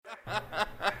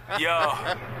Yo,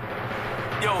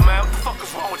 man, what the fuck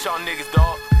is wrong with y'all niggas,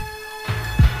 dog?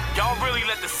 Y'all really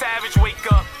let the savage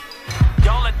wake up.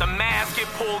 Y'all let the mask get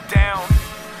pulled down.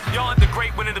 Y'all let the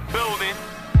great one in the building.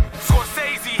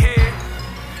 Scorcese here.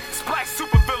 It's black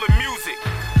supervillain music.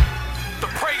 The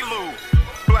prelude.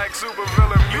 Black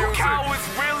supervillain music. You cowards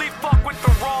really fuck with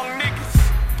the wrong niggas.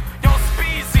 Yo,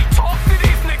 Speezy, talk to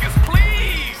these niggas,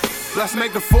 please. Let's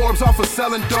make the Forbes off of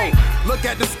selling dope. Look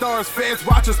at the stars, feds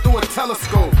watch us through a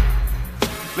telescope.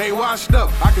 They washed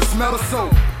up, I can smell the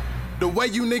soap. The way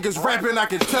you niggas rapping, I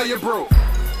can tell you broke.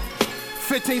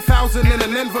 15,000 in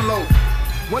an envelope.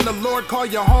 When the Lord call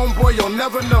your homeboy, you'll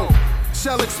never know.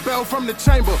 Shell expelled from the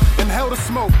chamber and hell to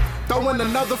smoke. Throw in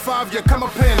another 5, you come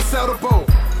up here and sell the boat.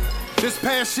 This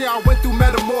past year I went through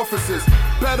metamorphosis.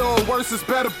 Better or worse, it's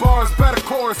better bars, better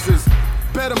choruses.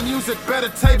 Better music, better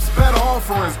tapes, better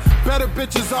offerings. Better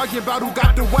bitches arguing about who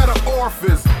got the wetter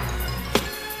orifice.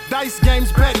 Dice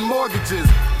games, betting mortgages.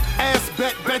 Ass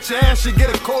bet your ass should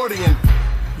get accordion.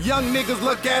 Young niggas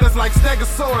look at us like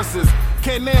stegosauruses.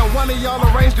 Can't name one of y'all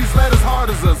arrange these letters hard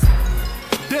as us.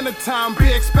 Dinner time,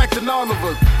 be expecting all of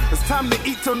us. It's time to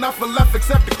eat till nothing left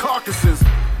except the carcasses.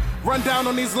 Run down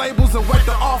on these labels and wet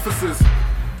the offices.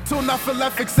 Till nothing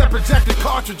left except projected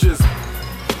cartridges.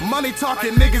 Money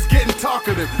talking, niggas getting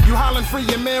talkative. You hollering free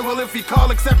your man, well if he call,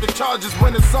 accept the charges.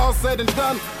 When it's all said and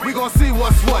done, we gon' see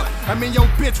what's what. I mean your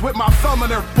bitch with my thumb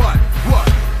in her butt. What?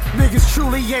 Niggas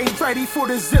truly ain't ready for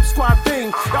the Zipsquad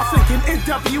thing. Y'all thinking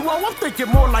NWO, I'm thinking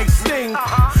more like Sting.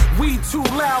 We too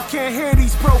loud, can't hear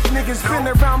these broke niggas. Been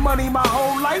around money my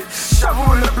whole life,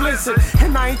 shoveling the blizzard.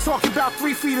 And I ain't talking about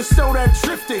 3 feet of snow that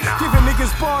drifted. Giving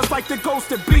niggas bars like the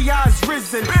ghost of B.I.'s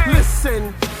risen.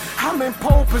 Listen, I'm in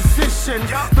pole position.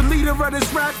 The leader of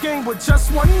this rap game with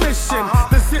just one mission.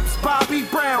 The Zips Bobby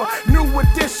Brown, new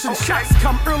edition. Shots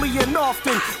come early and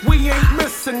often, we ain't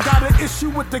missing. Got an issue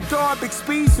with the garbage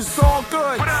speeds, it's all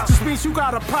good. Just means you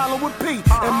got a problem with P.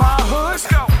 In my hood,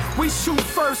 we shoot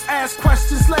first, ask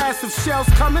questions last. If shells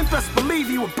coming, best believe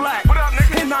you were black.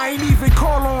 And I ain't even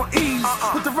call on E's.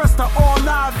 With the rest of all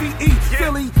IVE,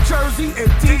 Philly, Jersey,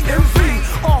 and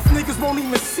DMV. Off niggas won't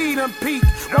even see them peak.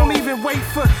 Won't even wait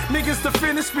for niggas to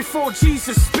finish before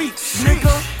Jesus speaks,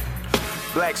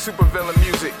 nigga. Black supervillain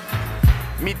music.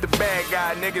 Meet the bad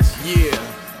guy, niggas. Yeah.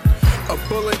 A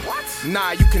bullet? What?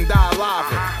 Nah, you can die alive.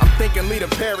 I'm thinking lead a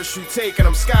parachute taking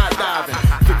them skydiving.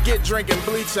 Forget drinking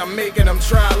bleach, I'm making them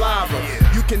try lava.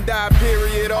 You can die,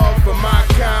 period, off of my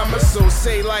comma. So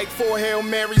say like 4 Hail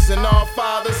Marys and all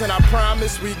fathers. And I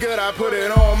promise we good, I put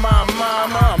it on my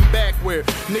mama. I'm back where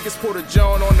niggas put a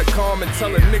joint on the calm and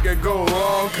tell a nigga go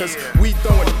wrong. Cause we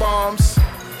throwing bombs.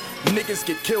 Niggas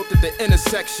get killed at the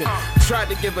intersection. Tried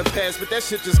to give a pass, but that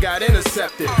shit just got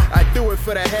intercepted. I do it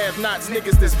for the have-nots,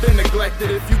 niggas that's been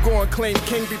neglected. If you go and claim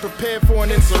king, be prepared for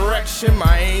an insurrection.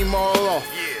 My aim all off,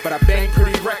 but I bang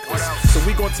pretty reckless. So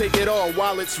we gon' take it all,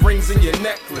 wallets, rings, and your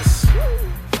necklace.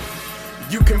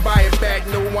 You can buy it back,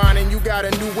 no wine, and you got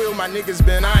a new will, my niggas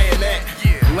been eyeing that.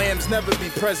 Lambs never be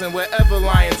present wherever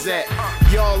lions at.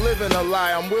 Y'all living a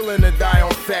lie, I'm willing to die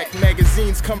on fact.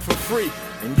 Magazines come for free,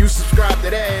 and you subscribe to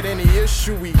that. Any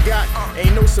issue we got,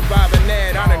 ain't no surviving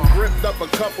that. I done gripped up a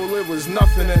couple, it was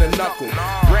nothing in a knuckle.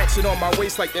 Ratchet on my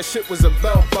waist like that shit was a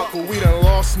belt buckle. We done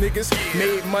lost niggas,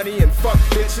 made money and fuck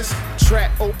bitches.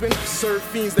 Trap open, serve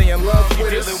fiends, they in love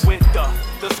with us. Dealing with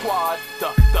the squad,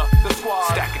 the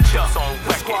squad. Stacking chips on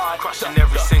record, crushing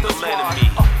every single enemy.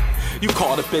 You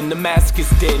caught up in the Damascus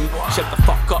den. Shut the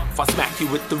fuck up if I smack you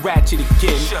with the ratchet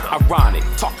again. Ironic,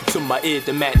 talking to my ear,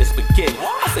 the madness begin.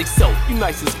 I say so, you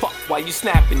nice as fuck while you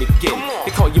snapping again.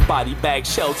 They call your body bag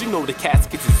shells, you know the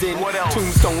caskets is in.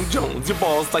 Tombstone Jones, your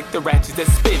balls like the ratchets that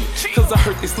spin. Cause I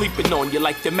heard they sleeping on you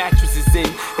like the mattress is in.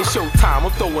 It's showtime,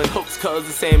 I'm throwing hooks cause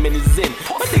the salmon is in.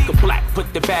 My nigga black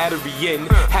put the battery in.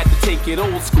 Had to take it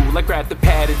old school, I grabbed the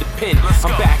pad and the pen.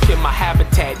 I'm back in my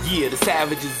habitat, yeah, the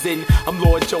savage is in. I'm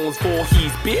Lord Jones,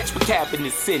 he's bitch, we're capping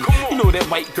this sin. You know that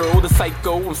white girl, the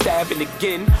psycho, I'm stabbing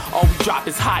again. All we drop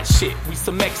is hot shit, we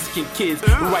some Mexican kids.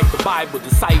 We write the Bible,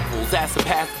 disciples, ask some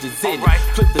passages in.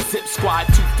 Flip the Zipsquad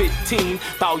 215,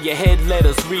 bow your head, let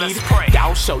us read.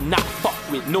 Thou shalt not fuck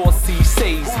with North Sea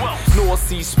Says, North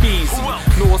Sea Speezy,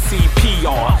 North Sea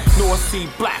PR, North Sea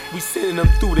Black, we sending them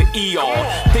through the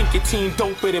ER. Think your team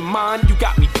doper than mine, you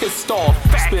got me pissed off.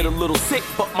 Spit a little sick,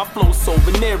 but my flow's so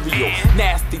venereal.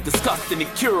 Nasty, disgusting,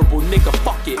 incurable, nigga,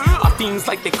 fuck it. Our themes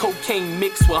like the cocaine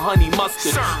mixed with honey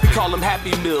mustard. We call them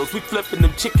Happy Meals, we flipping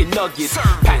them chicken nuggets.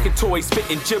 Packing toys,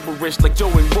 spitting gibberish like Joe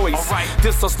and Royce.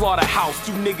 This a slaughterhouse,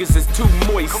 you niggas is too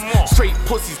moist. Straight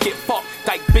pussies get fucked,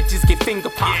 dyke bitches get finger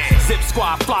popped.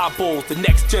 Zipsquad fly balls, the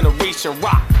next generation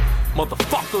rock.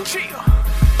 motherfucker.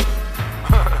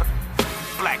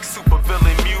 Black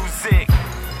supervillain music.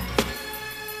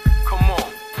 Come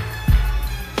on.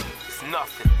 It's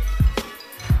nothing.